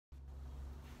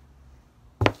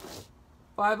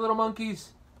5 little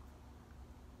monkeys.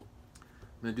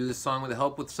 I'm going to do this song with the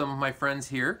help with some of my friends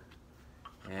here.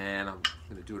 And I'm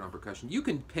going to do it on percussion. You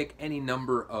can pick any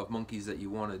number of monkeys that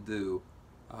you want to do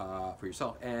for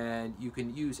yourself. And you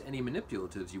can use any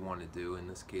manipulatives you want to do. In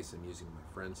this case, I'm using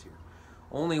my friends here.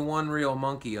 Only one real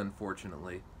monkey,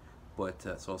 unfortunately. But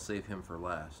so I'll save him for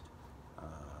last.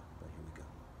 But here we go.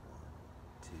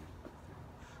 1, 2,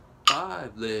 3.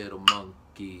 5 little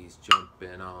monkeys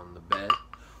jumping on the bed.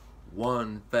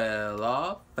 One fell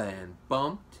off and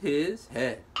bumped his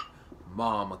head.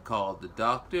 Mama called the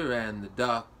doctor and the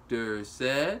doctor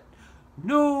said,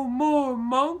 "No more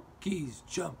monkeys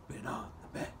jumping on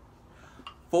the bed."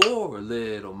 4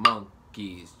 little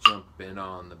monkeys jumping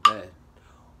on the bed.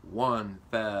 One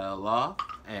fell off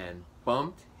and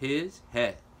bumped his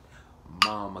head.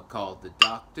 Mama called the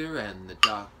doctor and the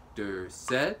doctor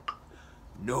said,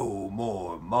 "No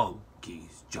more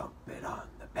monkeys jumping on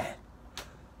the bed."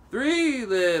 3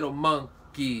 little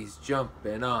monkeys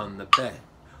jumping on the bed.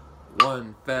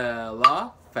 One fell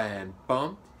off and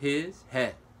bumped his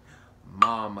head.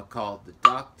 Mama called the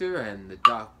doctor and the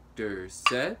doctor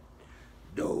said,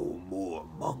 "No more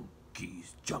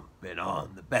monkeys jumping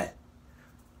on the bed."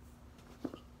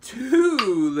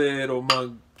 2 little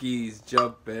monkeys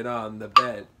jumping on the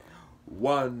bed.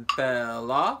 One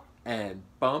fell off and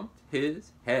bumped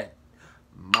his head.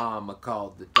 Mama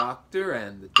called the doctor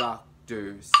and the doctor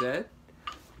said,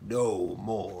 "No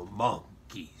more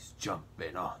monkeys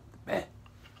jumping on the bed."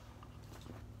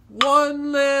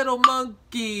 1 little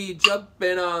monkey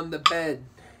jumping on the bed.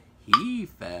 He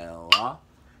fell off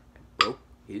and broke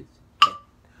his head.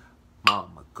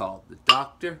 Mama called the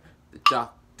doctor. The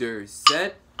doctor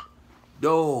said,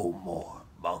 "No more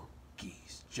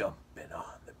monkeys jumping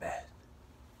on the bed."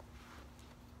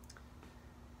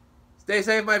 Stay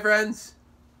safe, my friends.